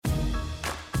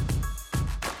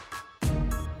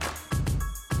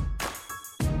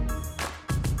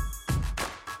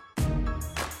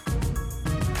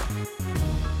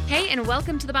Hey, and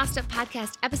welcome to the Bossed Up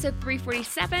Podcast, episode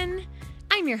 347.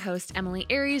 I'm your host, Emily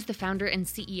Aries, the founder and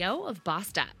CEO of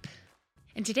Bossed Up.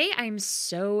 And today I'm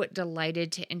so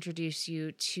delighted to introduce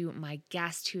you to my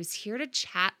guest who is here to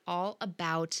chat all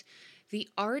about the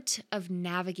art of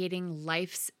navigating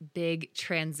life's big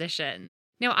transition.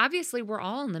 Now, obviously, we're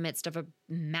all in the midst of a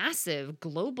massive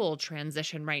global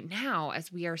transition right now,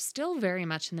 as we are still very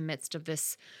much in the midst of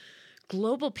this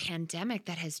global pandemic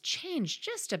that has changed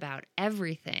just about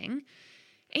everything.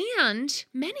 And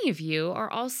many of you are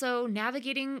also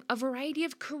navigating a variety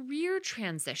of career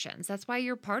transitions. That's why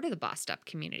you're part of the Bossed Up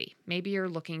community. Maybe you're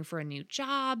looking for a new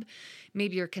job.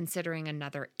 Maybe you're considering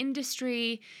another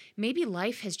industry. Maybe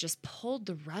life has just pulled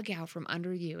the rug out from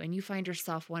under you and you find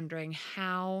yourself wondering,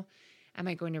 how am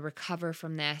I going to recover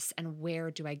from this and where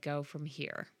do I go from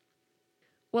here?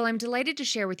 Well, I'm delighted to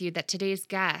share with you that today's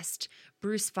guest,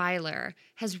 Bruce Feiler,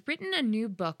 has written a new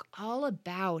book all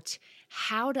about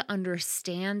how to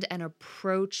understand and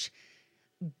approach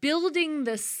building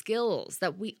the skills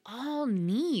that we all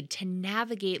need to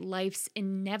navigate life's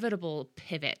inevitable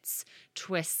pivots,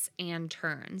 twists, and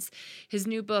turns. His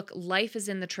new book, Life is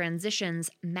in the Transitions: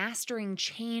 Mastering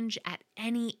Change at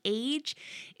Any Age,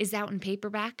 is out in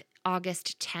paperback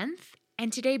August 10th.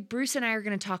 And today, Bruce and I are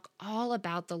going to talk all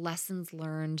about the lessons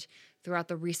learned throughout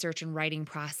the research and writing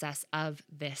process of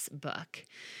this book.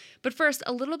 But first,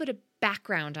 a little bit of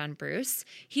background on Bruce.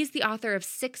 He's the author of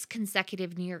 6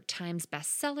 consecutive New York Times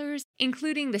bestsellers,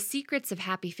 including The Secrets of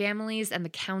Happy Families and The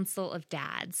Council of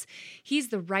Dads. He's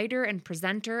the writer and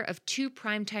presenter of 2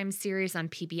 primetime series on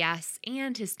PBS,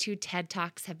 and his 2 TED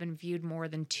Talks have been viewed more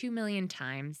than 2 million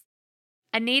times.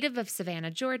 A native of Savannah,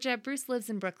 Georgia, Bruce lives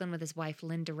in Brooklyn with his wife,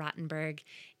 Linda Rottenberg,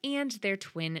 and their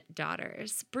twin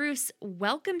daughters. Bruce,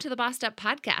 welcome to the Bossed Up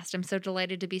Podcast. I'm so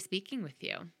delighted to be speaking with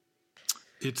you.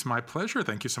 It's my pleasure.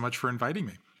 Thank you so much for inviting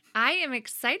me. I am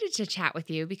excited to chat with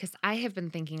you because I have been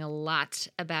thinking a lot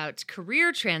about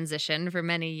career transition for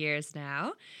many years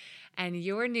now. And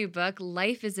your new book,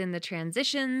 Life is in the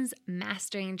Transitions: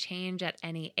 Mastering Change at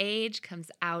Any Age,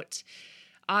 comes out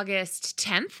August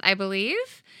 10th, I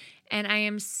believe. And I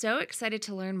am so excited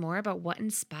to learn more about what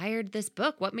inspired this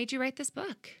book. What made you write this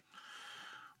book?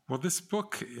 Well, this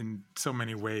book, in so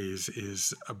many ways,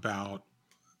 is about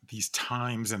these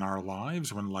times in our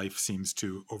lives when life seems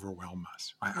to overwhelm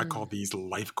us. I call these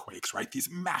life quakes, right? These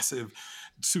massive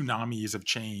tsunamis of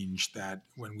change that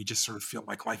when we just sort of feel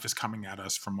like life is coming at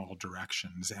us from all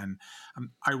directions. And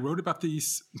I wrote about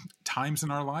these times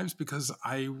in our lives because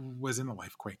I was in a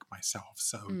life quake myself.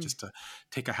 So just to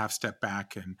take a half step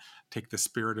back and take the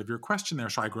spirit of your question there.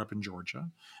 So I grew up in Georgia,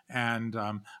 and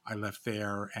I left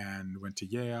there and went to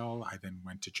Yale. I then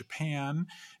went to Japan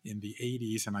in the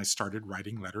 80s, and I started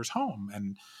writing letters home.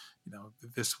 And,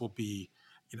 this will be,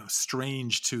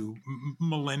 strange to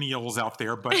millennials out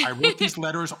there, but I wrote these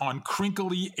letters on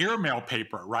crinkly airmail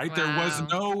paper, right? Wow. There was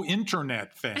no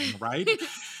internet thing, right?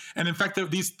 And in fact,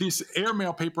 these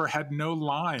airmail paper had no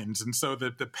lines. And so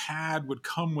that the pad would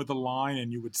come with a line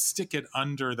and you would stick it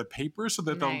under the paper so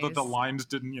that the lines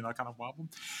didn't, kind of wobble.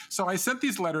 So I sent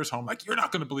these letters home, like, you're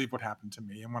not going to believe what happened to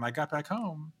me. And when I got back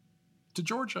home to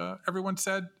Georgia, everyone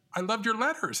said, I loved your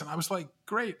letters. And I was like,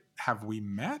 great, have we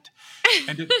met?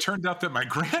 And it turned out that my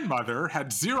grandmother had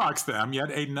Xeroxed them, yet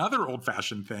another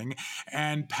old-fashioned thing,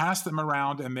 and passed them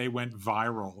around, and they went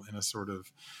viral in a sort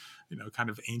of, kind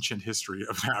of ancient history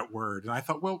of that word. And I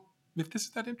thought, well, if this is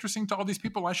that interesting to all these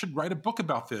people, I should write a book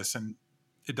about this. And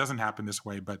it doesn't happen this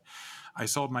way, but I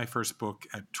sold my first book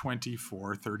at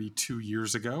 32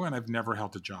 years ago, and I've never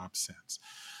held a job since.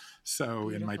 So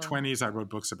in my 20s, I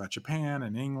wrote books about Japan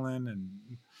and England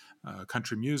and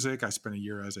country music. I spent a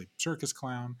year as a circus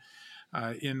clown.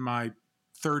 In my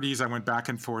 30s, I went back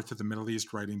and forth to the Middle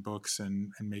East writing books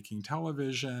and making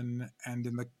television. And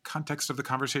in the context of the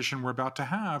conversation we're about to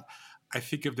have, I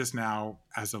think of this now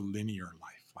as a linear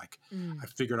life. Like I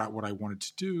figured out what I wanted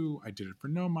to do. I did it for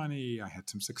no money. I had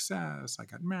some success. I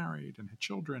got married and had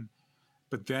children.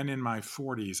 But then in my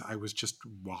 40s, I was just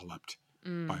walloped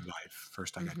by life.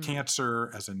 First, I got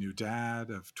cancer as a new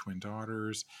dad of twin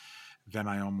daughters. Then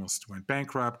I almost went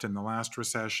bankrupt in the last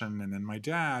recession. And then my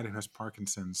dad, who has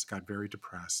Parkinson's, got very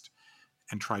depressed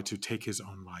and tried to take his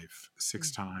own life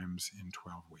 6 times in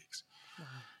 12 weeks. Wow.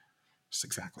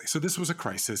 Exactly. So this was a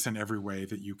crisis in every way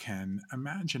that you can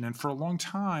imagine. And for a long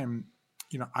time,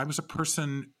 I was a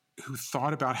person who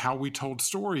thought about how we told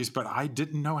stories, but I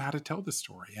didn't know how to tell the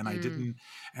story. And I didn't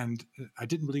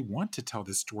really want to tell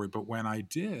this story. But when I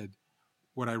did,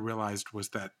 what I realized was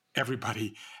that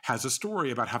everybody has a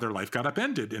story about how their life got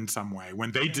upended in some way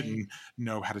when they didn't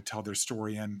know how to tell their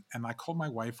story. And I called my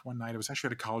wife one night. I was actually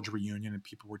at a college reunion and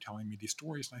people were telling me these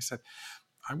stories. And I said,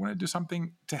 I want to do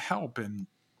something to help. And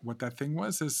what that thing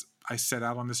was is I set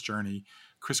out on this journey,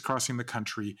 crisscrossing the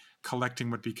country,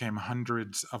 collecting what became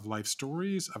hundreds of life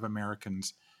stories of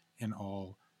Americans in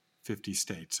all 50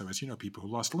 states. So as you know, people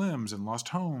who lost limbs and lost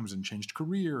homes and changed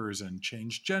careers and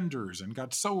changed genders and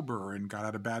got sober and got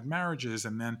out of bad marriages.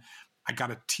 And then I got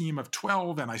a team of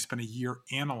 12 and I spent a year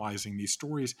analyzing these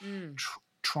stories,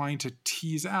 trying to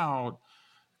tease out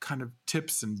kind of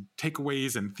tips and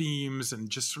takeaways and themes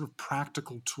and just sort of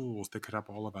practical tools that could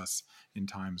help all of us in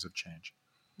times of change.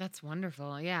 That's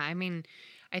wonderful. Yeah. I mean,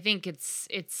 I think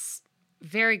it's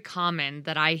very common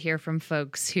that I hear from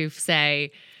folks who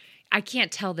say, I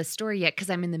can't tell this story yet because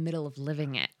I'm in the middle of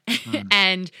living it.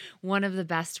 And one of the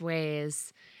best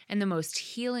ways and the most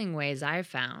healing ways I've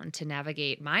found to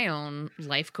navigate my own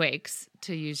life quakes,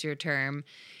 to use your term,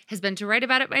 has been to write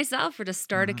about it myself or to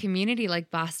start a community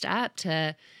like Bossed Up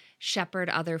to shepherd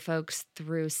other folks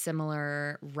through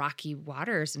similar rocky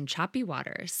waters and choppy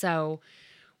waters. So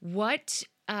what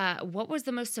was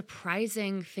the most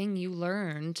surprising thing you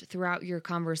learned throughout your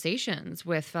conversations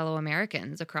with fellow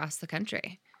Americans across the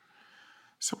country?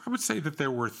 So I would say that there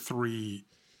were three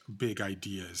big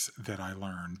ideas that I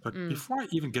learned. But before I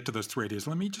even get to those three ideas,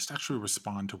 let me just actually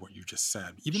respond to what you just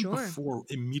said. Even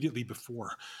immediately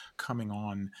before coming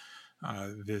on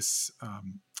this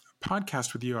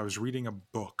podcast with you, I was reading a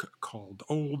book called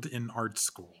Old in Art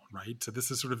School, right? So this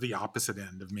is sort of the opposite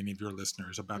end of many of your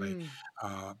listeners, about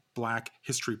a Black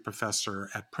history professor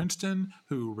at Princeton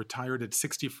who retired at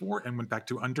 64 and went back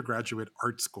to undergraduate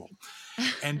art school.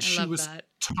 And she was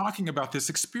talking about this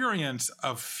experience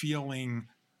of feeling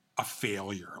a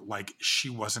failure, like she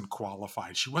wasn't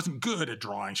qualified. She wasn't good at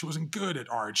drawing. She wasn't good at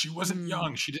art. She wasn't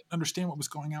young. She didn't understand what was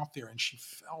going out there. And she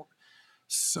felt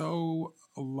so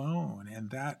alone. And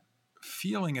that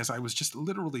feeling, as I was just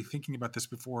literally thinking about this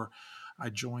before I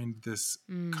joined this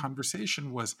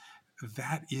conversation, was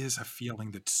that is a feeling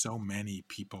that so many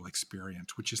people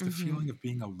experience, which is the feeling of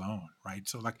being alone, right?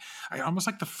 So like, I almost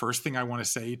like the first thing I want to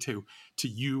say to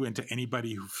you and to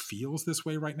anybody who feels this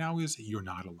way right now is you're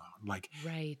not alone. Like,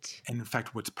 right. And in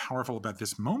fact, what's powerful about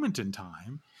this moment in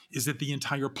time is that the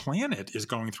entire planet is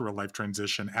going through a life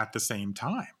transition at the same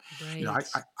time. Right. You know,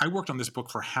 I worked on this book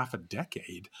for half a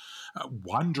decade,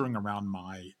 wandering around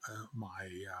my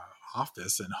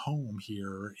office and home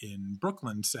here in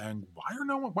Brooklyn, saying,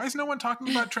 "Why is no one talking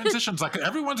about transitions? Like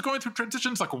everyone's going through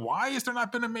transitions. Like why has there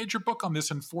not been a major book on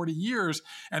this in 40 years?"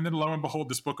 And then lo and behold,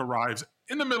 this book arrives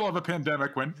in the middle of a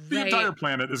pandemic when the entire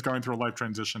planet is going through a life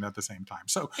transition at the same time.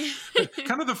 So,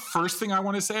 kind of the first thing I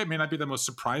want to say, it may not be the most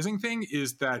surprising thing,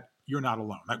 is that you're not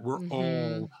alone. Like we're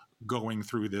all going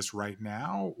through this right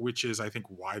now, which is, I think,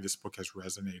 why this book has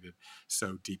resonated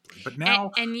so deeply. But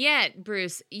now, and yet,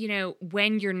 Bruce, you know,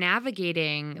 when you're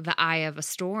navigating the eye of a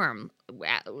storm,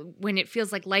 when it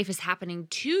feels like life is happening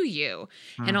to you,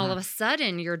 and all of a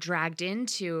sudden you're dragged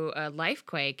into a life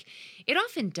quake, it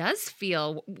often does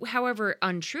feel, however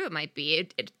untrue it might be,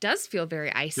 it does feel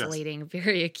very isolating,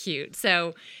 very acute.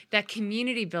 So that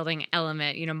community building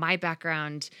element, you know, my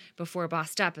background before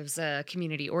Bossed Up as a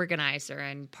community organizer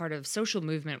and part of social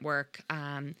movement work,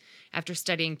 after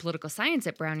studying political science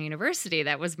at Brown University,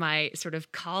 that was my sort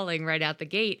of calling right out the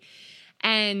gate.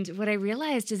 And what I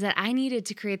realized is that I needed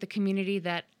to create the community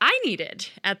that I needed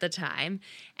at the time,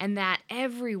 and that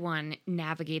everyone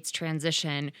navigates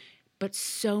transition, but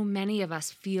so many of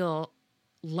us feel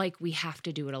like we have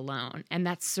to do it alone. And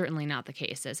that's certainly not the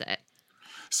case, is it?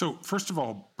 So first of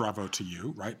all, bravo to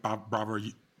you, right? Bravo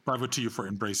to you for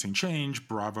embracing change.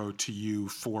 Bravo to you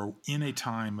for, in a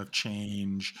time of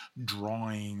change,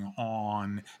 drawing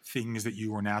on things that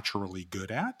you are naturally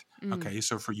good at. Okay,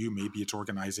 so for you, maybe it's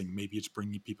organizing, maybe it's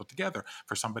bringing people together.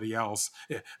 For somebody else,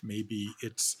 maybe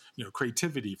it's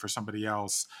creativity. For somebody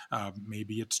else,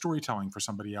 maybe it's storytelling. For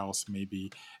somebody else,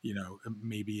 maybe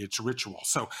it's ritual.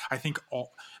 So I think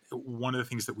one of the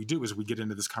things that we do as we get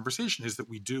into this conversation is that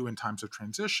we do in times of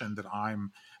transition that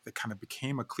kind of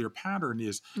became a clear pattern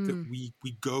is that we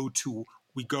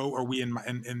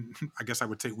I guess I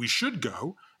would say we should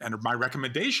go, and my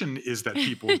recommendation is that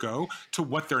people go to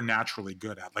what they're naturally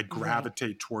good at, like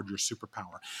gravitate toward your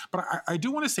superpower. But I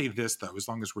do want to say this, though, as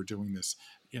long as we're doing this,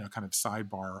 kind of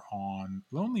sidebar on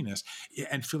loneliness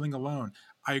and feeling alone.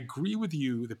 I agree with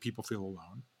you that people feel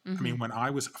alone. I mean, when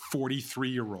I was a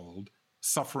 43-year-old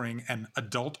suffering an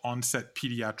adult onset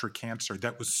pediatric cancer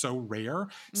that was so rare,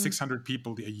 600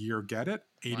 people a year get it.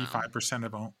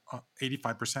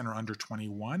 85% are under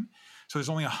 21. So there's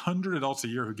only 100 adults a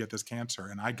year who get this cancer.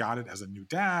 And I got it as a new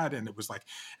dad. And it was like,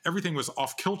 everything was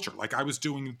off kilter. Like I was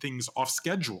doing things off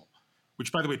schedule,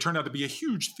 which by the way, turned out to be a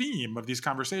huge theme of these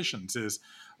conversations is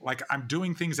like, I'm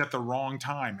doing things at the wrong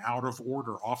time, out of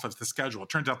order, off of the schedule. It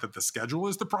turns out that the schedule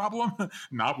is the problem,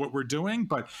 not what we're doing,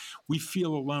 but we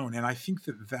feel alone. And I think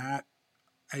that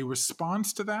a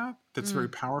response to that's very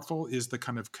powerful is the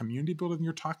kind of community building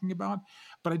you're talking about.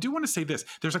 But I do want to say this,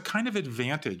 there's a kind of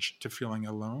advantage to feeling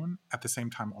alone at the same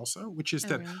time also, which is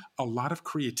that a lot of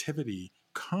creativity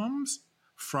comes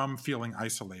from feeling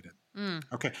isolated.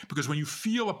 Okay. Because when you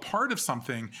feel a part of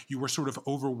something, you are sort of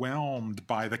overwhelmed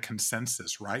by the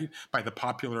consensus, right? By the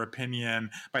popular opinion,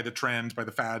 by the trends, by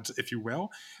the fads, if you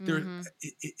will.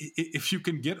 If you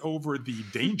can get over the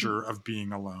danger of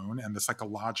being alone and the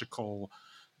psychological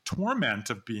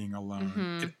torment of being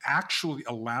alone, it actually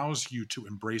allows you to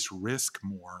embrace risk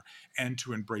more and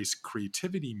to embrace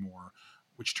creativity more,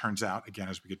 which turns out, again,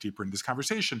 as we get deeper in this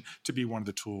conversation, to be one of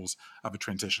the tools of a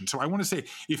transition. So I want to say,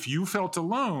 if you felt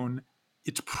alone,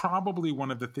 it's probably one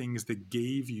of the things that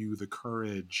gave you the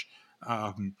courage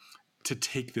to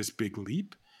take this big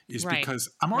leap is because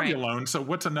I'm already alone. So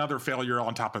what's another failure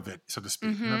on top of it, so to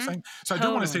speak? You know what I'm saying? So I do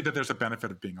want to say that there's a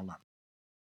benefit of being alone.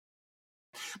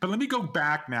 But let me go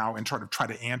back now and try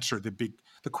to answer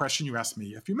the question you asked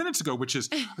me a few minutes ago, which is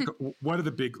what are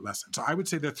the big lessons? So I would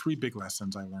say there are 3 big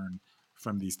lessons I learned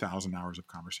from these 1,000 hours of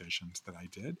conversations that I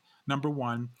did. Number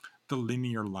 1, the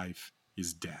linear life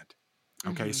is dead.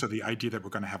 Okay, so the idea that we're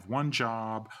going to have one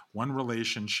job, one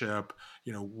relationship,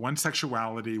 one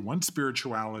sexuality, one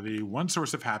spirituality, one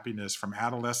source of happiness from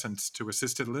adolescence to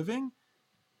assisted living,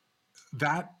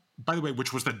 that, by the way,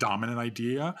 which was the dominant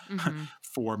idea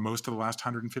for most of the last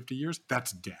 150 years,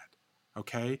 that's dead,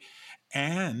 okay?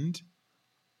 And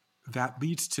that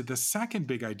leads to the second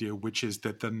big idea, which is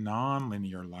that the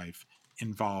nonlinear life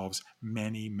involves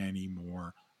many, many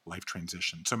more life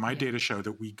transitions. So my data show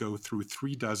that we go through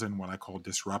 36 what I call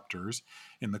disruptors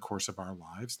in the course of our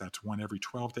lives. That's one every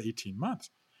 12 to 18 months.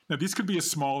 Now, these could be as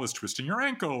small as twisting your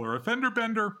ankle or a fender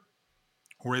bender,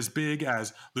 or as big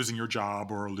as losing your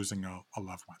job or losing a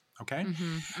loved one, okay?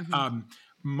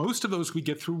 Most of those we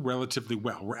get through relatively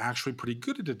well. We're actually pretty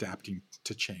good at adapting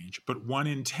to change, but 1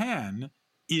 in 10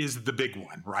 is the big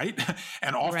one, right?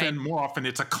 And more often,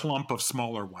 it's a clump of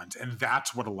smaller ones, and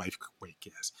that's what a life quake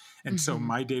is. And so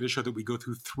my data show that we go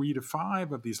through 3 to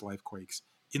 5 of these life quakes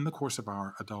in the course of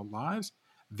our adult lives.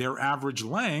 Their average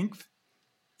length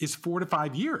is 4 to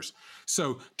 5 years.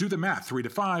 So do the math, 3 to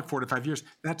 5, 4 to 5 years.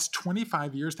 That's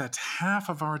 25 years. That's half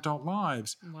of our adult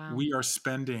lives we are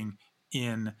spending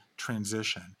in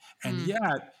transition. And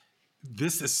yet,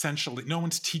 this essentially, no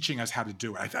one's teaching us how to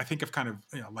do it. I think of kind of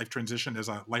life transition as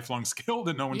a lifelong skill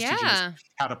that no one's teaching us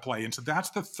how to play. And so that's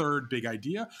the third big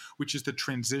idea, which is that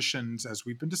transitions, as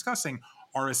we've been discussing,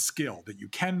 are a skill that you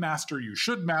can master, you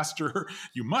should master,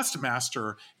 you must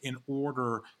master in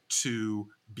order to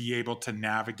be able to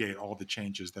navigate all the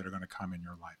changes that are going to come in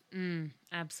your life.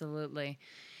 Absolutely.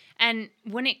 And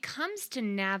when it comes to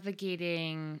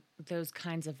navigating those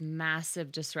kinds of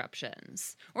massive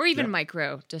disruptions or even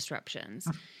micro disruptions,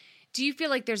 do you feel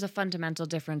like there's a fundamental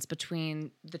difference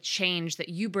between the change that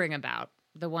you bring about,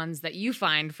 the ones that you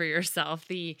find for yourself,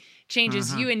 the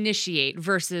changes you initiate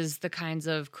versus the kinds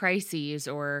of crises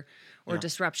or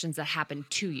disruptions that happen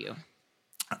to you?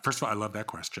 First of all, I love that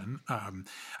question.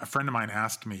 A friend of mine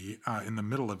asked me in the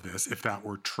middle of this if that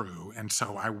were true. And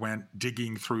so I went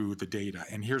digging through the data.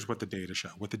 And here's what the data show.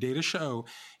 What the data show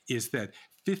is that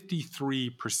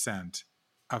 53%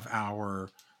 of our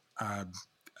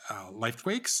life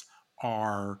quakes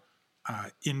are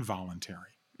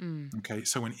involuntary. Okay,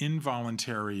 so an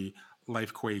involuntary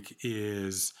life quake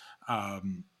is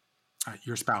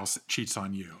your spouse cheats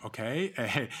on you,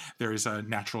 okay? There's a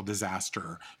natural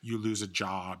disaster. You lose a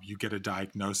job. You get a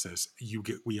diagnosis.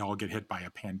 We all get hit by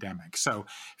a pandemic. So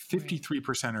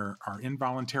 53% are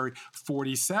involuntary.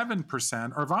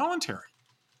 47% are voluntary.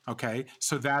 Okay,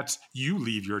 so that's you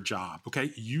leave your job.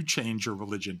 Okay, you change your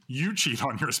religion. You cheat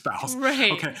on your spouse.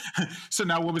 Right. Okay, so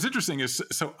now what was interesting is,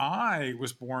 so I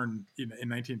was born in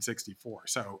 1964.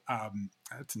 So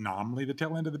that's nominally the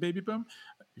tail end of the baby boom,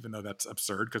 even though that's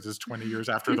absurd because it's 20 years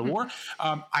after the war.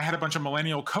 I had a bunch of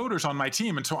millennial coders on my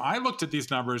team, and so I looked at these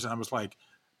numbers and I was like,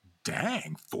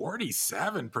 dang,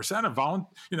 47%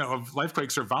 of life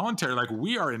quakes are voluntary. Like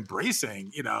we are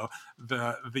embracing,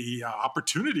 the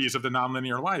opportunities of the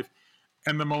nonlinear life.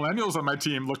 And the millennials on my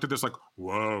team looked at this like,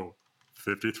 whoa,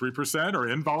 53% are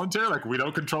involuntary. Like we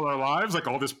don't control our lives. Like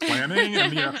all this planning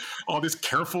and all this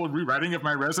careful rewriting of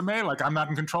my resume. Like I'm not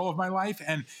in control of my life.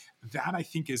 And that I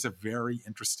think is a very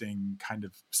interesting kind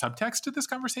of subtext to this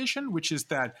conversation, which is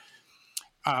that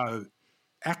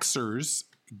Xers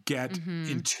get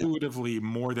intuitively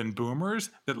more than boomers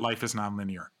that life is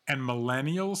nonlinear, and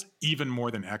millennials even more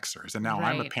than Xers. And now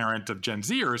I'm a parent of Gen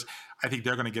Zers. I think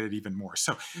they're going to get it even more.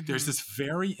 So there's this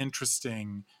very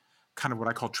interesting kind of what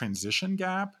I call transition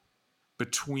gap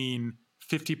between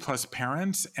 50 plus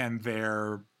parents and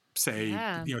their, say,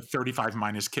 35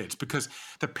 minus kids, because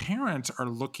the parents are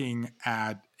looking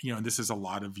at, and this is a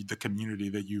lot of the community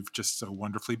that you've just so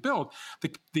wonderfully built,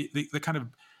 the kind of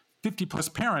 50 plus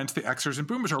parents, the Xers and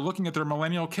boomers, are looking at their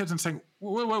millennial kids and saying,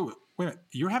 wait a minute,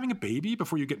 you're having a baby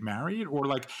before you get married? Or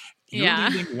like you're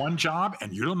leaving one job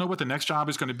and you don't know what the next job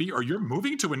is going to be, or you're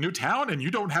moving to a new town and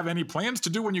you don't have any plans to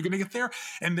do when you're going to get there.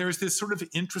 And there's this sort of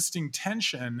interesting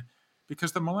tension,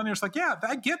 because the millennials are like, yeah,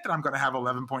 I get that I'm going to have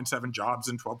 11.7 jobs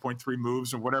and 12.3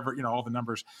 moves and whatever, all the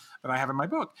numbers that I have in my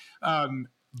book.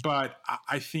 But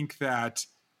I think that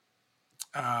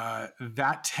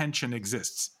that tension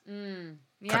exists.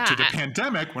 Cut to the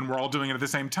pandemic when we're all doing it at the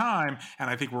same time. And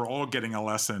I think we're all getting a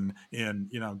lesson in,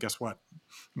 guess what?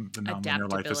 The nonlinear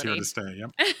life is here to stay.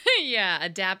 Yep. Yeah.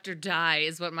 Adapt or die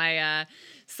is what my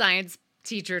science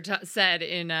teacher said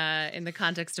in the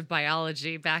context of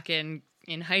biology back in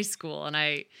high school. And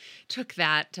I took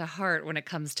that to heart when it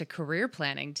comes to career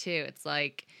planning too. It's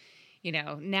like,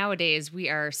 nowadays we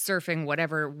are surfing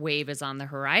whatever wave is on the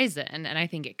horizon. And I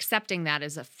think accepting that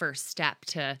is a first step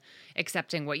to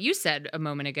accepting what you said a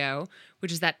moment ago,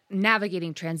 which is that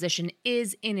navigating transition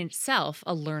is in itself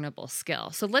a learnable skill.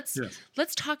 So let's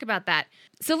talk about that.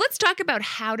 So let's talk about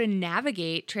how to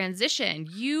navigate transition.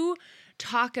 You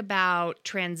talk about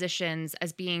transitions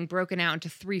as being broken out into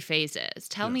 3 phases.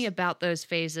 Tell me about those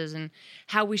phases and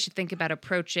how we should think about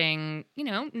approaching,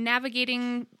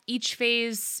 navigating each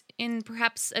phase in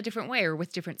perhaps a different way or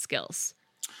with different skills.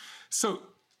 So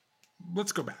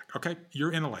let's go back. Okay.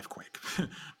 You're in a life quake.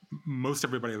 Most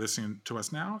everybody listening to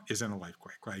us now is in a life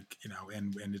quake,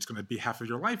 and it's going to be half of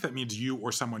your life. That means you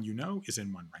or someone is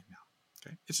in one right now.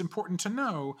 Okay. It's important to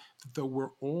know that though we're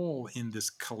all in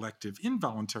this collective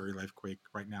involuntary life quake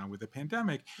right now with the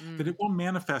pandemic, that it will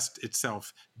manifest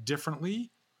itself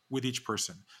differently with each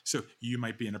person. So you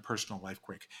might be in a personal life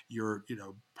quake. Your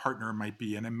partner might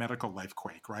be in a medical life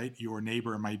quake, right? Your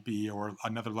neighbor might be, or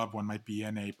another loved one might be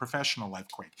in a professional life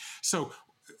quake. So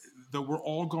though we're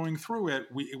all going through it,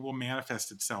 it will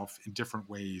manifest itself in different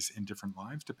ways in different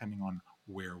lives, depending on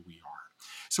where we are.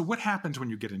 So what happens when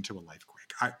you get into a life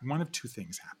quake? One of 2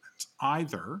 things happens.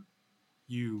 Either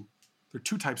there are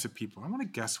 2 types of people. I want to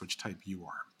guess which type you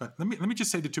are, but let me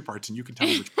just say the 2 parts and you can tell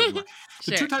me which part you are.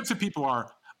 The 2 types of people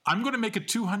are, I'm going to make a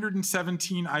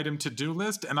 217 item to-do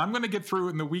list, and I'm going to get through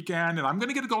it in the weekend, and I'm going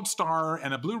to get a gold star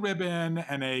and a blue ribbon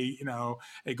and a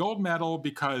gold medal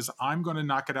because I'm going to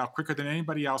knock it out quicker than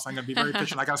anybody else. I'm going to be very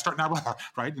efficient. I got to start now,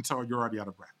 right? And so you're already out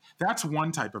of breath. That's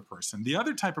one type of person. The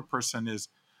other type of person is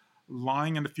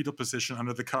lying in a fetal position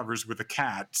under the covers with a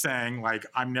cat saying, like,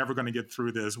 I'm never going to get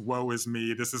through this. Woe is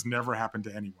me. This has never happened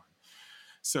to anyone.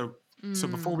 So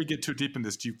before we get too deep in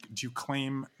this, do you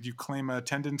claim a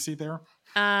tendency there?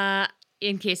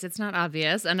 In case it's not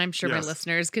obvious, and I'm sure my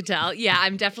listeners could tell. Yeah,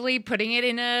 I'm definitely putting it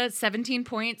in a 17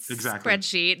 points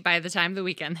spreadsheet by the time the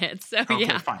weekend hits. So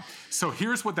okay, fine. So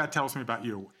here's what that tells me about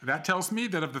you. That tells me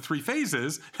that of the 3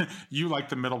 phases, you like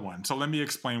the middle one. So let me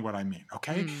explain what I mean.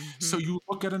 Okay. So you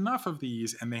look at enough of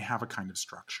these and they have a kind of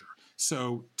structure.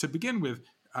 So to begin with,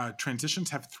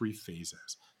 transitions have 3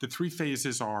 phases. The 3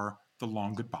 phases are the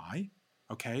long goodbye,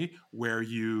 okay, where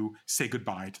you say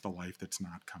goodbye to the life that's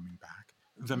not coming back.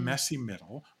 The messy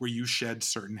middle, where you shed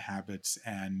certain habits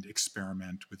and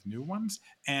experiment with new ones,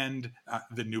 and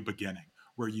the new beginning,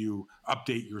 where you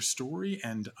update your story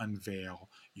and unveil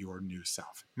your new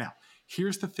self. Now,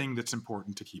 here's the thing that's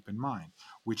important to keep in mind,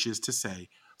 which is to say,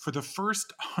 for the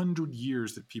first 100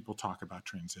 years that people talk about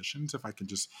transitions, if I can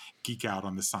just geek out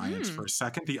on the science for a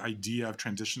second, the idea of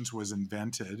transitions was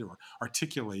invented or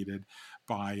articulated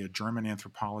by a German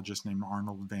anthropologist named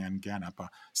Arnold van Gennep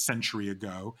a century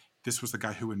ago. This was the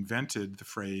guy who invented the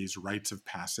phrase rites of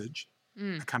passage.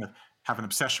 I kind of have an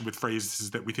obsession with phrases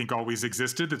that we think always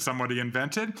existed, that somebody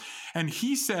invented. And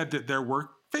he said that there were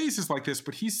phases like this,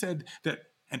 but he said that,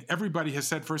 and everybody has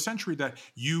said for a century, that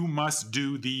you must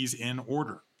do these in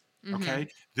order. Okay.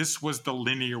 This was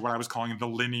what I was calling the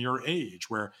linear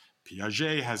age, where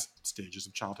Piaget has stages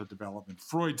of childhood development,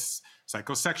 Freud's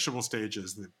psychosexual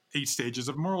stages, the 8 stages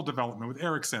of moral development with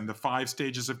Erikson, the 5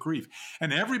 stages of grief.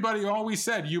 And everybody always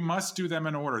said, you must do them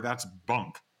in order. That's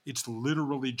bunk. It's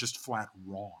literally just flat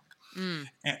wrong. Mm.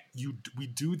 And we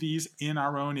do these in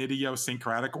our own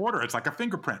idiosyncratic order. It's like a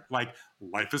fingerprint. Like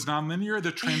life is nonlinear,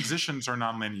 the transitions are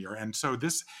nonlinear. And so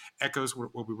this echoes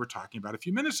what we were talking about a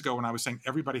few minutes ago when I was saying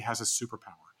everybody has a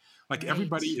superpower. Like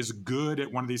everybody Right. is good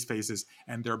at one of these phases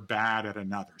and they're bad at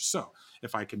another. So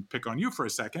if I can pick on you for a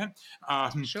second,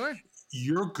 Sure.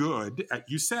 you're good at,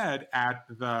 you said, at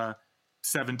the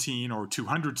 17 or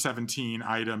 217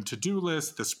 item to-do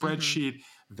list, the spreadsheet.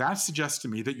 That suggests to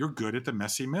me that you're good at the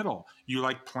messy middle. You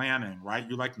like planning, right?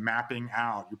 You like mapping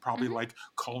out. You probably like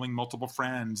calling multiple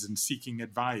friends and seeking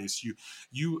advice.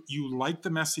 You like the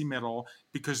messy middle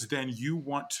because then you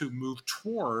want to move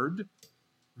toward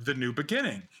the new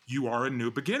beginning. You are a new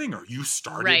beginninger. You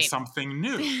started Right. something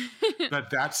new.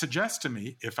 But that suggests to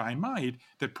me, if I might,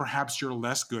 that perhaps you're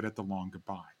less good at the long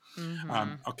goodbye.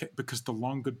 Okay, because the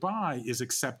long goodbye is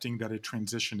accepting that a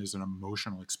transition is an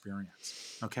emotional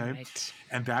experience. Okay, Right.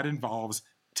 and that involves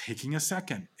taking a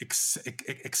second,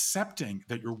 accepting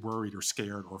that you're worried or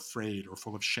scared or afraid or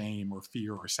full of shame or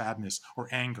fear or sadness or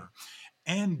anger,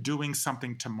 and doing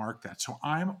something to mark that. So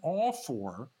I'm all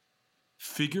for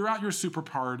figure out your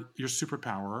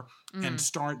superpower and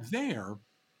start there.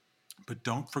 But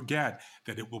don't forget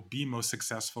that it will be most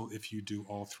successful if you do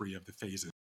all three of the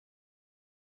phases.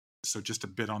 So just a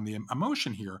bit on the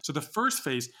emotion here. So the first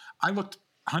phase, I looked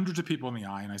hundreds of people in the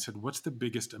eye and I said, what's the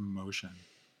biggest emotion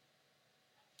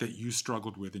that you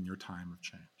struggled with in your time of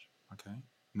change? Okay.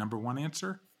 Number one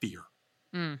answer, fear.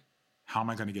 How am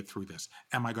I going to get through this?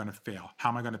 Am I going to fail? How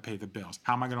am I going to pay the bills?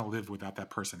 How am I going to live without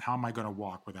that person? How am I going to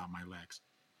walk without my legs?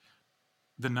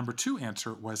 The number two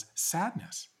answer was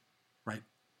sadness, right?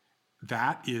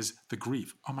 That is the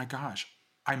grief. Oh my gosh,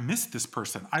 I missed this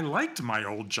person. I liked my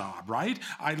old job, right?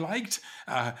 I liked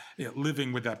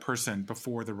living with that person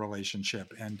before the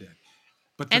relationship ended.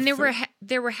 But And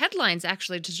there were headlines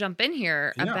actually, to jump in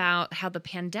here, yeah, about how the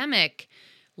pandemic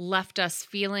left us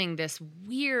feeling this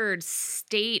weird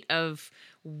state of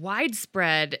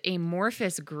widespread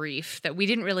amorphous grief that we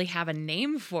didn't really have a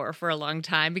name for a long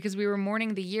time because we were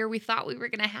mourning the year we thought we were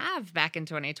going to have back in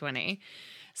 2020.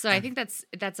 So I think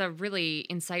that's a really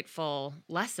insightful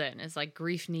lesson, is like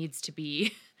grief needs to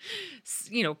be,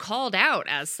 called out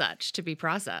as such to be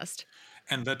processed.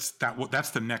 and that's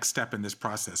the next step in this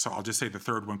process. So I'll just say the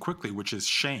third one quickly, which is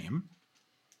shame,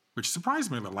 which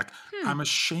surprised me a little. Like, I'm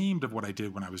ashamed of what I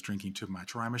did when I was drinking too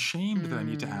much, or I'm ashamed that I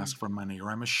need to ask for money,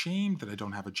 or I'm ashamed that I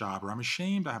don't have a job, or I'm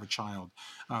ashamed I have a child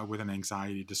with an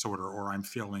anxiety disorder, or I'm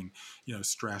feeling,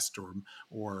 stressed,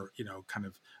 or kind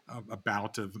of a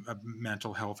bout of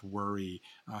mental health worry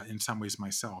in some ways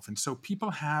myself. And so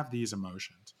people have these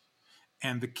emotions.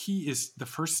 And the key is, the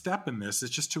first step in this is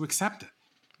just to accept it,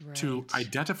 to Right.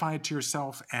 identify it to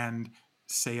yourself and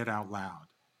say it out loud,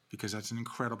 because that's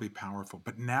incredibly powerful.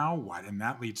 But now what? And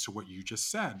that leads to what you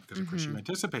just said, because of course you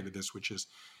anticipated this, which is,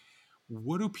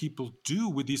 what do people do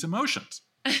with these emotions?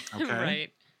 Okay.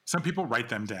 Right. Some people write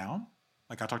them down.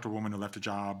 Like I talked to a woman who left a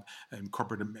job in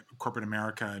corporate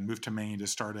America and moved to Maine to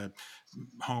start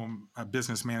a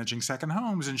business managing second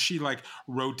homes. And she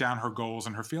wrote down her goals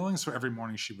and her feelings. So every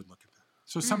morning she would look at them.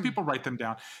 So some people write them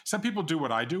down. Some people do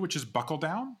what I do, which is buckle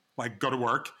down, like go to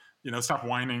work, stop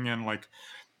whining and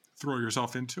throw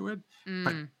yourself into it.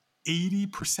 But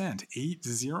 80%, 80,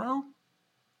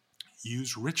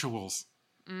 use rituals.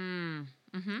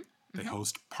 They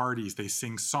host parties, they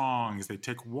sing songs, they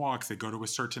take walks, they go to a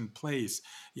certain place,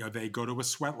 they go to a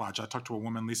sweat lodge. I talked to a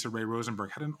woman, Lisa Ray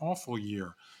Rosenberg, had an awful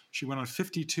year. She went on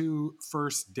 52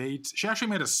 first dates. She actually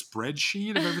made a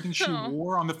spreadsheet of everything she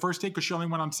wore on the first date, because she only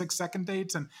went on 6 second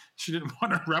dates and she didn't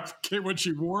want to replicate what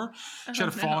she wore. She had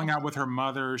a falling out with her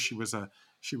mother. She was a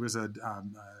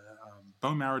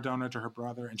bone marrow donor to her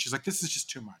brother. And she's like, this is just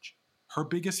too much. Her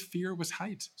biggest fear was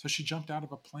heights. So she jumped out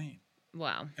of a plane.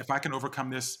 Wow. If I can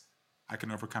overcome this, I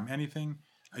can overcome anything.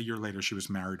 A year later, she was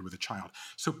married with a child.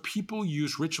 So people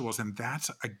use rituals. And that's,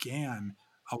 again,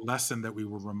 a lesson that we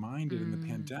were reminded in the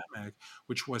pandemic,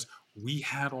 which was, we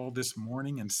had all this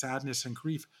mourning and sadness and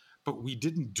grief, but we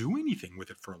didn't do anything with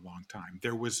it for a long time.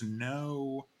 There was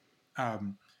no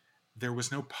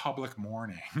public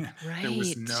mourning. Right. There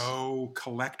was no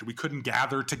collect. We couldn't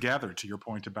gather together, to your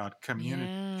point about community.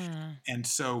 Yeah. And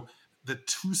so the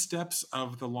two steps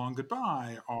of the long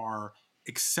goodbye are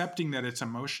accepting that it's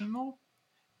emotional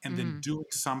and then doing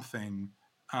something.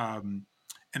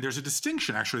 And there's a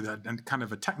distinction, actually, and kind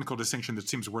of a technical distinction that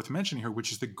seems worth mentioning here,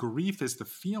 which is that grief is the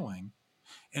feeling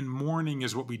and mourning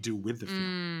is what we do with the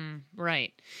feeling.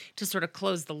 Right. To sort of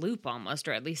close the loop almost,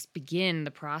 or at least begin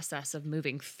the process of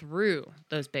moving through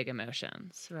those big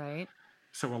emotions, right?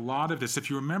 So a lot of this, if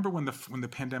you remember when the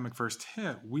pandemic first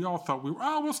hit, we all thought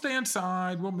we'll stay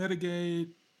inside, we'll mitigate,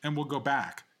 and we'll go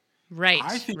back. I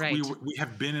Right, think right. we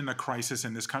have been in a crisis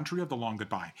in this country of the long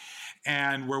goodbye,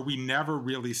 and where we never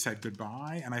really said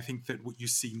goodbye. And I think that what you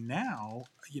see now,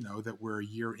 that we're a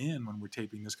year in when we're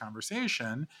taping this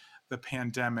conversation, the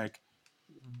pandemic,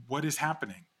 what is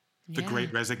happening? The Yeah.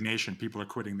 great resignation, people are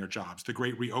quitting their jobs. The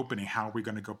great reopening, how are we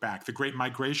going to go back? The great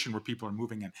migration, where people are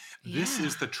moving in. This Yeah.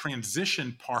 is the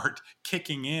transition part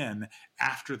kicking in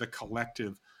after the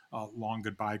collective long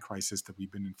goodbye crisis that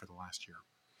we've been in for the last year.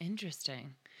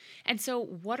 Interesting. And so,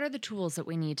 what are the tools that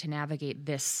we need to navigate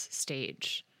this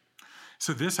stage?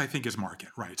 So this, I think, is market,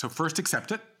 right? So first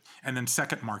accept it, and then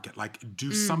second market, like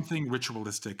do something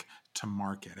ritualistic to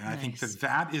market. And I think Nice.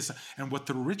 that is, and what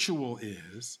the ritual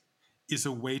is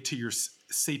a way to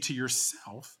say to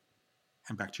yourself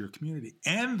and back to your community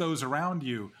and those around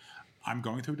you, I'm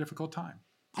going through a difficult time.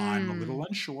 I'm a little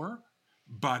unsure,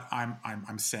 but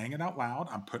I'm saying it out loud.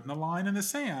 I'm putting a line in the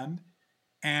sand,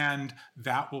 and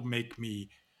that will make me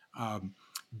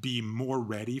be more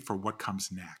ready for what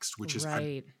comes next, which is a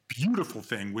Right. beautiful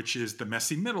thing, which is the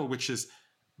messy middle, which is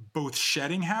both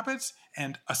shedding habits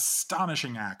and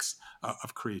astonishing acts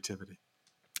of creativity.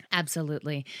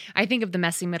 Absolutely. I think of the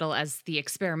messy middle as the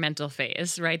experimental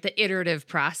phase, right? The iterative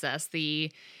process,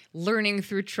 the learning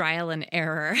through trial and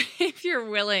error. If you're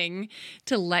willing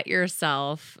to let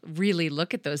yourself really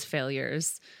look at those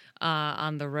failures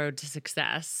on the road to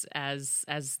success as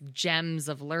gems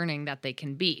of learning that they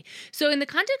can be. So, in the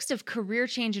context of career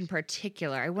change in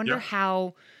particular, I wonder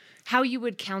Yeah. how you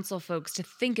would counsel folks to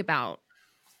think about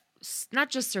not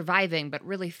just surviving, but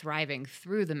really thriving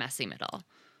through the messy middle.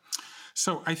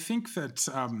 So I think that,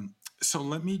 so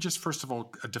let me just first of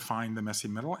all define the messy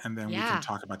middle, and then we can Yeah.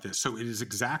 talk about this. So it is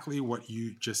exactly what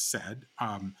you just said.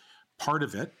 Part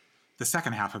of it, the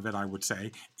second half of it, I would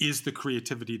say, is the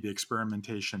creativity, the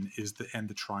experimentation, and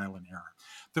the trial and error.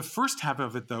 The first half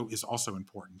of it, though, is also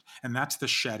important, and that's the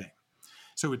shedding.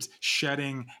 So it's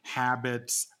shedding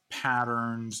habits,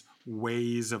 patterns,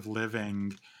 ways of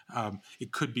living.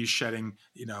 It could be shedding,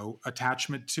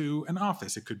 attachment to an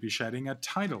office. It could be shedding a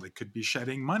title. It could be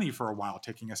shedding money for a while,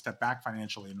 taking a step back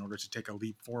financially in order to take a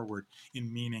leap forward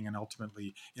in meaning and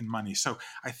ultimately in money. So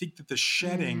I think that the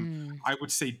shedding, I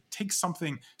would say, take some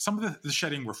of the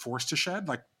shedding we're forced to shed,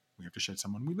 like we have to shed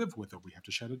someone we live with, or we have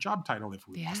to shed a job title if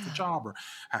we lost the Yeah. job, or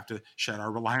have to shed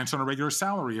our reliance on a regular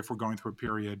salary if we're going through a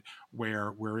period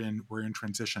where we're in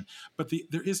transition. But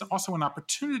there is also an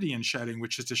opportunity in shedding,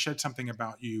 which is to shed something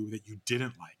about you that you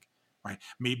didn't like. Right?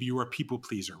 Maybe you were a people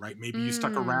pleaser, right? Maybe you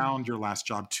stuck around your last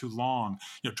job too long,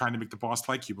 trying to make the boss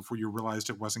like you before you realized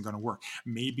it wasn't going to work.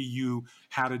 Maybe you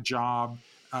had a job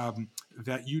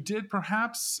that you did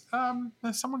perhaps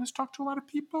as someone who's talked to a lot of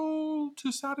people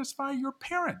to satisfy your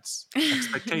parents'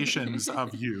 expectations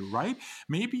of you, right?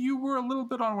 Maybe you were a little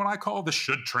bit on what I call the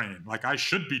should train. Like, I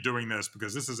should be doing this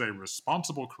because this is a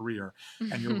responsible career.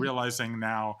 And you're realizing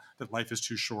now that life is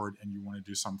too short and you want to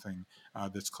do something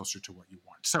that's closer to what you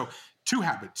want. So 2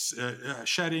 habits,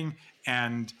 shedding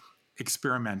and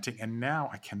experimenting. And now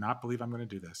I cannot believe I'm going to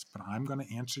do this, but I'm going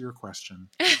to answer your question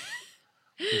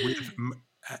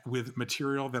with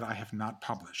material that I have not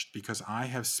published, because I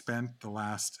have spent the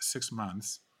last 6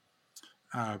 months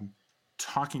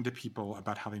talking to people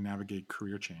about how they navigate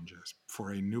career changes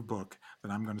for a new book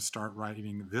that I'm going to start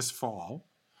writing this fall.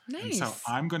 Nice. And so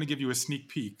I'm going to give you a sneak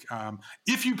peek.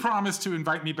 If you promise to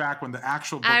invite me back when the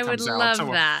actual book I comes would out.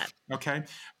 love that. Okay.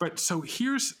 But so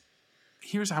here's,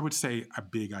 I would say, a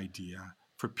big idea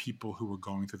for people who are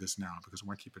going through this now, because I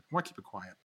want to keep it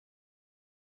quiet.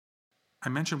 I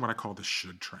mentioned what I call the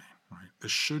should train, right? The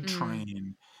should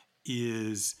train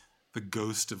is the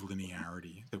ghost of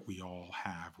linearity that we all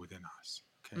have within us.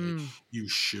 Okay. You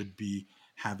should be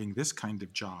having this kind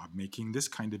of job, making this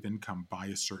kind of income by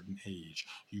a certain age.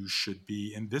 You should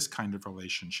be in this kind of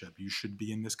relationship. You should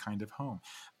be in this kind of home.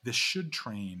 The should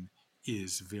train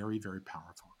is very, very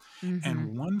powerful.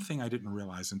 And one thing I didn't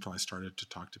realize until I started to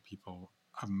talk to people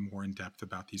more in depth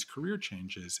about these career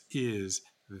changes is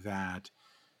that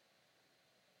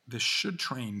the should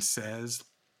train says,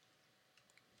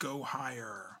 go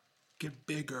higher, get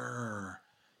bigger,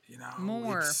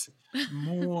 More. it's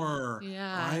more,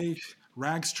 Yeah. right?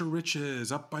 Rags to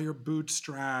riches, up by your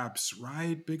bootstraps,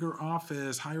 right? Bigger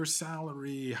office, higher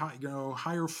salary,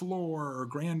 higher floor,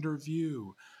 grander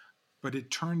view. But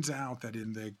it turns out that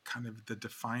in the kind of the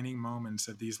defining moments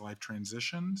of these life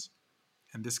transitions,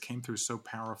 and this came through so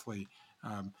powerfully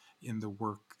in the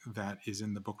work that is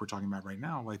in the book we're talking about right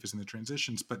now, Life is in the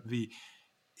Transitions, but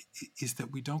is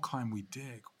that we don't climb, we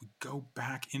dig. We go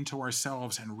back into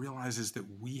ourselves and realizes that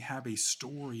we have a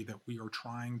story that we are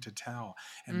trying to tell.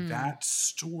 And that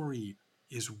story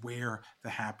is where the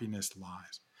happiness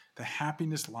lies. The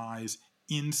happiness lies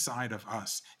inside of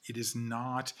us. It is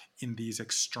not in these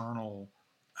external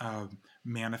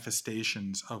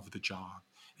manifestations of the job.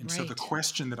 And so the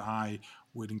question that I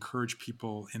would encourage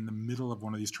people in the middle of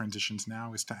one of these transitions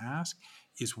now is to ask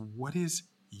is, what is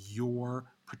your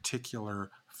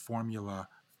particular formula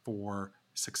for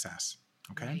success?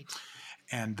 Okay. Right.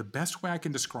 And the best way I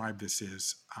can describe this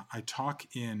is I talk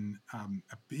in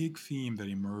a big theme that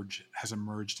has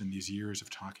emerged in these years of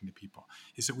talking to people,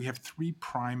 is that we have three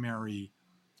primary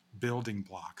building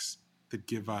blocks that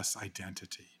give us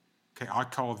identity. Okay, I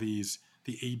call these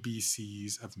the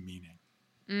ABCs of meaning.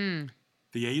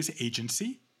 The A is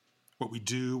agency, what we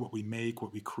do, what we make,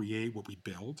 what we create, what we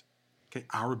build. Okay,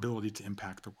 our ability to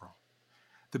impact the world.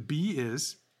 The B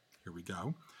is, here we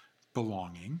go,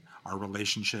 belonging, our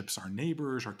relationships, our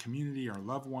neighbors, our community, our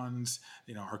loved ones,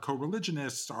 our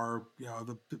co-religionists, our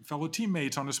the fellow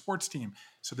teammates on a sports team.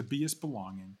 So the B is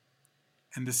belonging,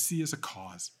 and the C is a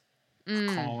cause,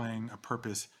 a calling, a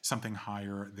purpose, something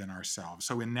higher than ourselves.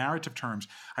 So in narrative terms,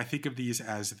 I think of these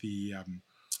as the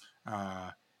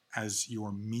as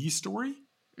your me story,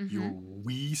 your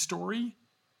we story,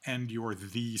 and your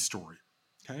the story.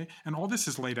 Okay. And all this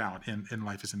is laid out in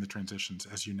Life is in the Transitions,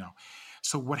 as you know.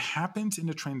 So what happens in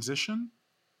a transition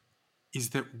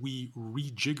is that we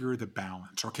rejigger the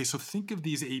balance. Okay. So think of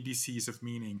these ABCs of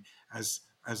meaning as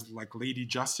like Lady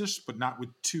Justice, but not with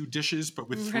 2 dishes, but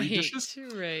with 3 dishes.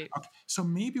 Right. Okay. So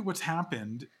maybe what's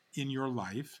happened in your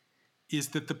life is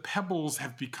that the pebbles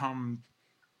have become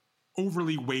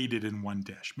overly weighted in one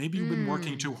dish. Maybe you've been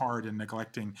working too hard and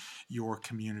neglecting your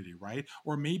community, right?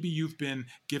 Or maybe you've been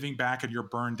giving back and you're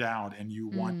burned out and you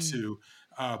want to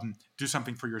do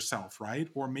something for yourself, right?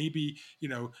 Or maybe,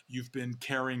 you've been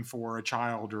caring for a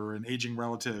child or an aging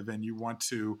relative and you want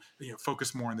to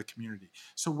focus more on the community.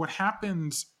 So what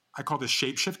happens, I call this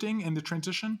shape-shifting in the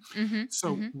transition.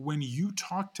 When you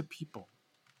talk to people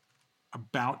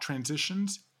about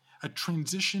transitions, a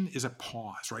transition is a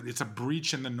pause, right? It's a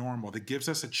breach in the normal that gives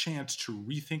us a chance to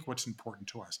rethink what's important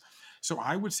to us. So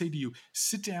I would say to you,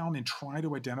 sit down and try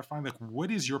to identify,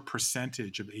 what is your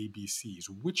percentage of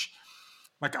ABCs?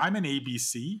 I'm an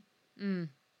ABC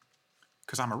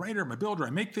because I'm a writer, I'm a builder, I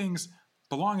make things.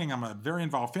 Belonging, I'm a very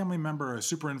involved family member, a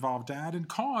super involved dad, and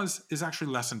cause is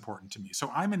actually less important to me. So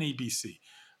I'm an ABC.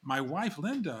 My wife,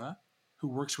 Linda, who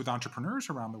works with entrepreneurs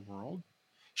around the world,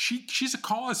 she's a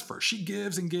cause first. She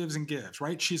gives and gives and gives,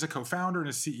 right? She's a co-founder and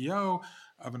a CEO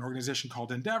of an organization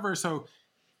called Endeavor. So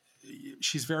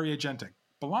she's very agentic.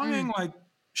 Belonging,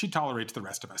 she tolerates the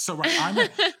rest of us. So right,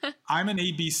 I'm an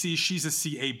ABC, she's a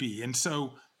CAB. And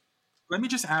so let me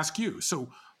just ask you. So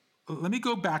let me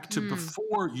go back to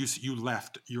before you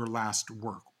left your last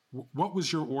work. What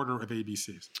was your order of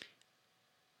ABCs?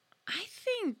 I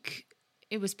think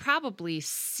it was probably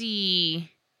CAB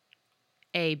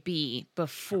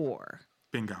before.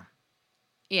 Bingo.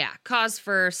 Yeah. Cause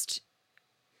first,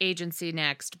 agency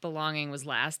next, belonging was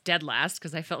last, dead last,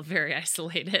 because I felt very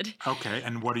isolated. Okay.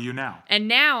 And what are you now? And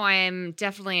now I am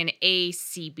definitely an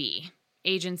ACB,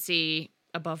 agency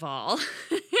above all.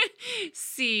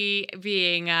 C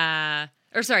being,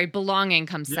 belonging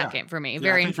comes second for me.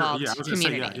 Very involved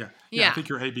community. I think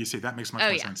you're ABC. That makes much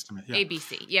more sense to me. Yeah.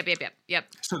 ABC. Yep.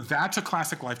 So that's a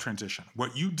classic life transition.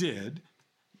 What you did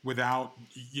without,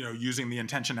 using the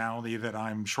intentionality that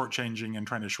I'm shortchanging and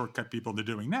trying to shortcut people to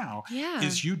doing now,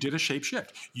 is you did a shape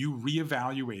shift. You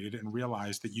reevaluated and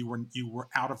realized that you were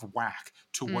out of whack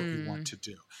to what you want to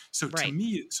do. So to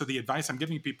me, the advice I'm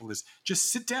giving people is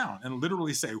just sit down and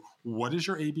literally say, what is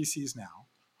your ABCs now?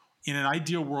 In an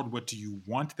ideal world, what do you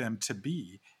want them to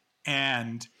be?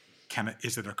 And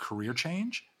is it a career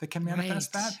change that can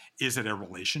manifest that? Is it a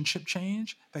relationship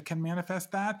change that can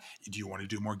manifest that? Do you want to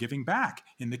do more giving back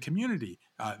in the community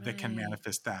that can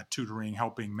manifest that? Tutoring,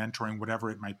 helping, mentoring, whatever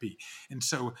it might be. And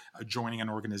so joining an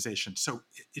organization. So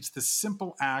it's the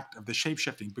simple act of the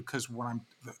shape-shifting, because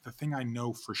the thing I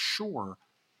know for sure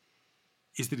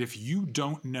is that if you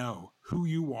don't know who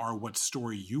you are, what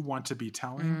story you want to be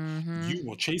telling, you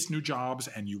will chase new jobs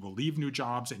and you will leave new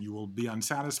jobs and you will be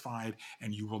unsatisfied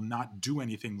and you will not do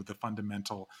anything with the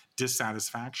fundamental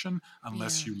dissatisfaction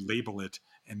unless you label it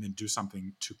and then do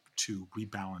something to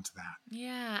rebalance that.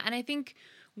 Yeah. And I think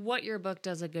what your book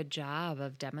does a good job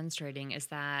of demonstrating is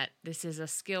that this is a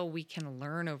skill we can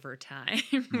learn over time,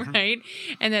 right?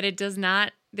 And that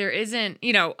there isn't,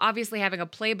 obviously having a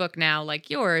playbook now like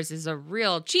yours is a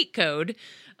real cheat code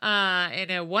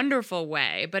in a wonderful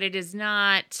way, but it is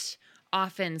not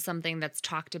often something that's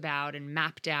talked about and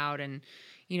mapped out. And,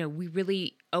 we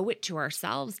really owe it to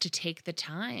ourselves to take the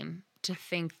time to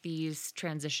think these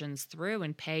transitions through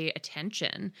and pay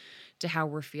attention to how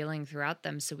we're feeling throughout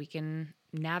them so we can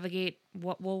navigate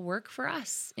what will work for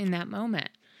us in that moment.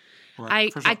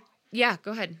 Right. Yeah,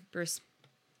 go ahead, Bruce.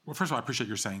 Well, first of all, I appreciate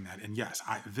your saying that. And yes,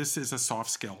 this is a soft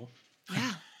skill.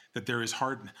 Yeah. That there is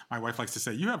my wife likes to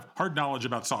say, you have hard knowledge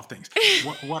about soft things.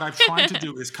 What I've tried to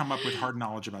do is come up with hard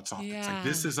knowledge about soft things. Like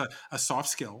this is a soft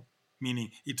skill,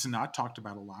 meaning it's not talked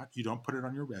about a lot. You don't put it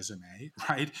on your resume,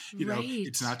 right? You know,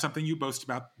 it's not something you boast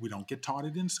about. We don't get taught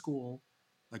it in school.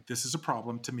 Like this is a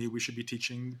problem. To me, we should be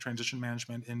teaching transition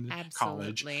management in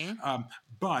college.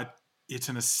 But it's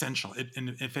an essential.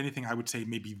 And if anything, I would say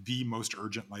maybe the most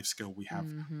urgent life skill we have,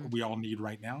 we all need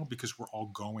right now, because we're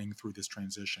all going through this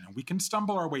transition, and we can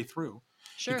stumble our way through.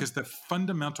 Sure. Because the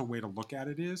fundamental way to look at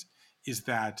it is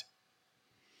that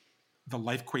the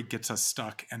life quake gets us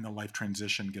stuck and the life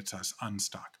transition gets us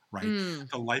unstuck, right?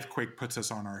 The life quake puts us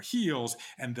on our heels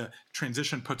and the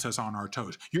transition puts us on our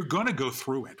toes. You're going to go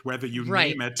through it, whether you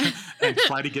name it and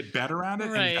try to get better at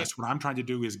it. And that's what I'm trying to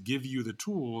do, is give you the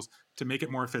tools to make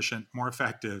it more efficient, more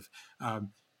effective. And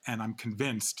I'm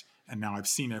convinced, and now I've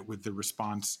seen it with the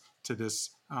response to this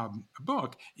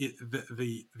book,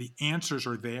 the answers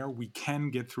are there. We can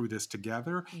get through this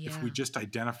together if we just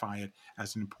identify it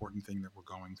as an important thing that we're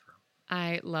going through.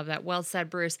 I love that. Well said,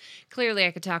 Bruce. Clearly,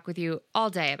 I could talk with you all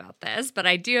day about this, but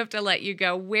I do have to let you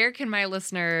go. Where can my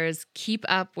listeners keep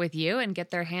up with you and get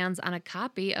their hands on a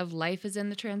copy of Life is in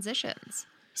the Transitions?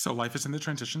 So Life is in the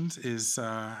Transitions is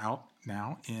out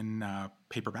now in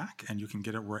paperback, and you can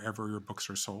get it wherever your books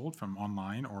are sold, from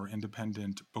online or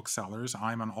independent booksellers.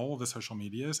 I'm on all of the social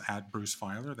medias at Bruce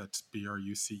Feiler. That's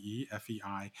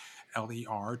BruceFeiler.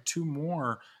 2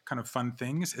 more kind of fun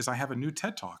things is I have a new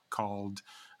TED Talk called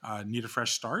Need a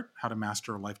Fresh Start, How to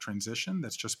Master a Life Transition,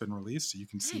 that's just been released. So you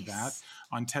can see that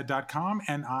on TED.com.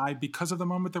 And because of the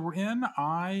moment that we're in,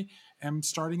 I am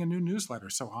starting a new newsletter.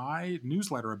 So I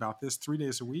newsletter about this 3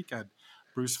 days a week at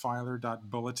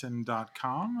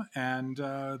brucefeiler.bulletin.com. And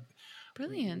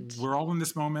brilliant. We're all in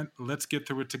this moment. Let's get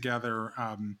through it together,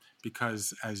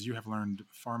 because as you have learned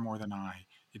far more than I,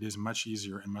 it is much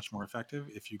easier and much more effective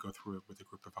if you go through it with a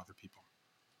group of other people.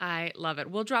 I love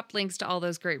it. We'll drop links to all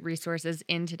those great resources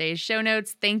in today's show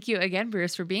notes. Thank you again,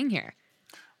 Bruce, for being here.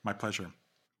 My pleasure.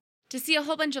 To see a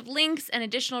whole bunch of links and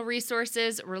additional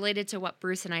resources related to what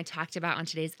Bruce and I talked about on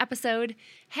today's episode,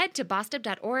 head to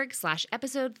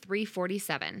bossedup.org/episode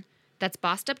 347. That's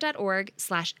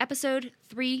bossedup.org/episode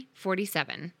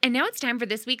 347. And now it's time for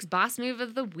this week's Boss Move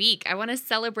of the Week. I want to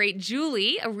celebrate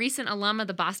Julie, a recent alum of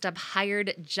the Bossed Up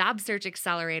Hired Job Search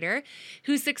Accelerator,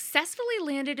 who successfully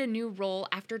landed a new role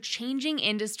after changing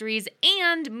industries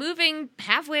and moving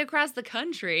halfway across the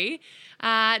country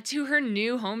to her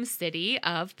new home city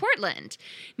of Portland.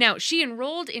 Now, she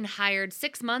enrolled in Hired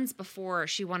 6 months before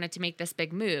she wanted to make this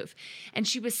big move, and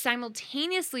she was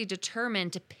simultaneously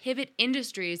determined to pivot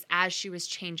industries as she was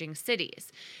changing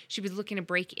cities. She was looking to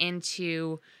break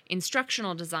into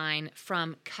instructional design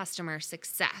from customer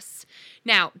success.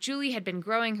 Now, Julie had been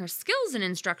growing her skills in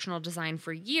instructional design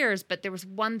for years, but there was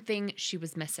one thing she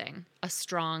was missing: a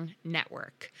strong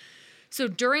network. So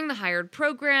during the Hired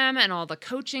program and all the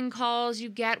coaching calls you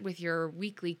get with your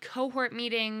weekly cohort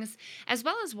meetings, as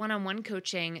well as one-on-one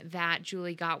coaching that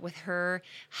Julie got with her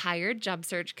Hired job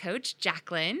search coach,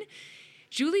 Jacqueline,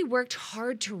 Julie worked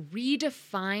hard to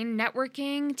redefine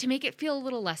networking to make it feel a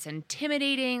little less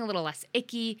intimidating, a little less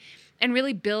icky, and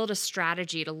really build a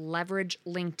strategy to leverage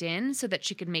LinkedIn so that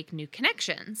she could make new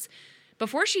connections.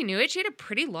 Before she knew it, she had a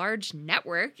pretty large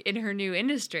network in her new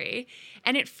industry,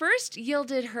 and it first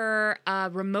yielded her a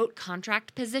remote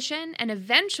contract position and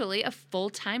eventually a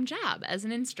full-time job as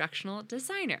an instructional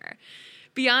designer.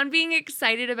 Beyond being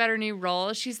excited about her new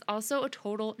role, she's also a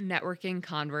total networking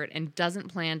convert and doesn't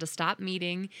plan to stop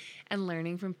meeting and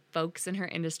learning from folks in her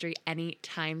industry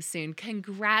anytime soon.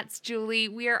 Congrats, Julie.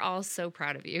 We are all so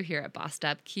proud of you here at Bossed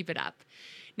Up. Keep it up.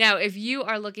 Now, if you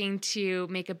are looking to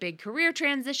make a big career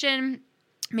transition,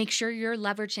 make sure you're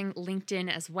leveraging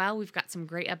LinkedIn as well. We've got some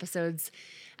great episodes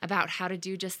about how to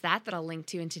do just that I'll link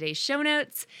to in today's show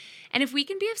notes. And if we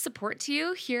can be of support to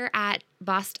you here at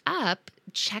Bossed Up,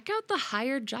 check out the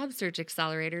Hired Job Search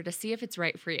Accelerator to see if it's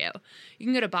right for you. You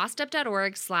can go to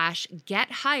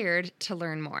bossedup.org/gethired to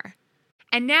learn more.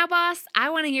 And now, boss, I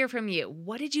want to hear from you.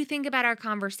 What did you think about our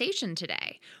conversation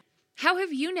today? How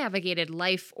have you navigated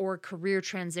life or career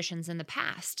transitions in the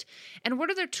past? And what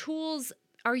other tools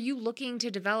are you looking to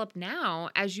develop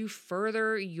now as you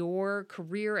further your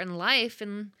career and life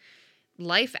and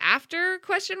life after ?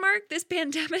 This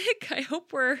pandemic. I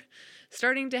hope we're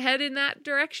starting to head in that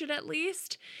direction at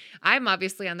least. I'm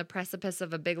obviously on the precipice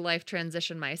of a big life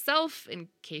transition myself. In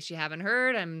case you haven't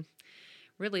heard, I'm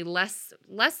really less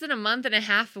than a month and a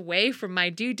half away from my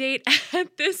due date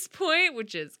at this point,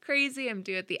 which is crazy. I'm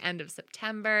due at the end of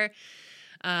September.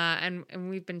 And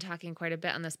we've been talking quite a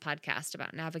bit on this podcast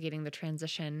about navigating the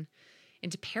transition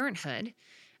into parenthood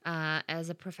as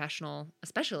a professional,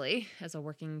 especially as a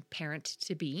working parent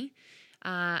to be.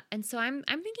 And so I'm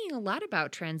thinking a lot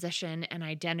about transition and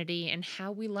identity and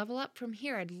how we level up from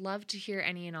here. I'd love to hear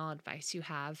any and all advice you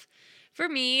have for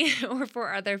me or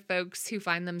for other folks who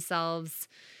find themselves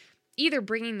either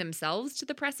bringing themselves to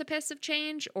the precipice of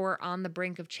change or on the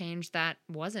brink of change that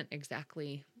wasn't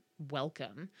exactly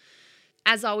welcome.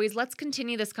 As always, let's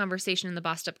continue this conversation in the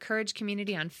Bossed Up Courage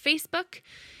community on Facebook.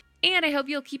 And I hope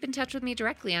you'll keep in touch with me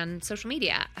directly on social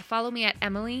media. Follow me at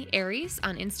Emily Aries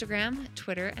on Instagram,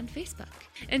 Twitter, and Facebook.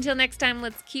 Until next time,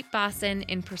 let's keep bossin'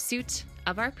 in pursuit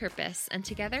of our purpose. And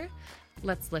together,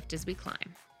 let's lift as we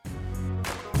climb.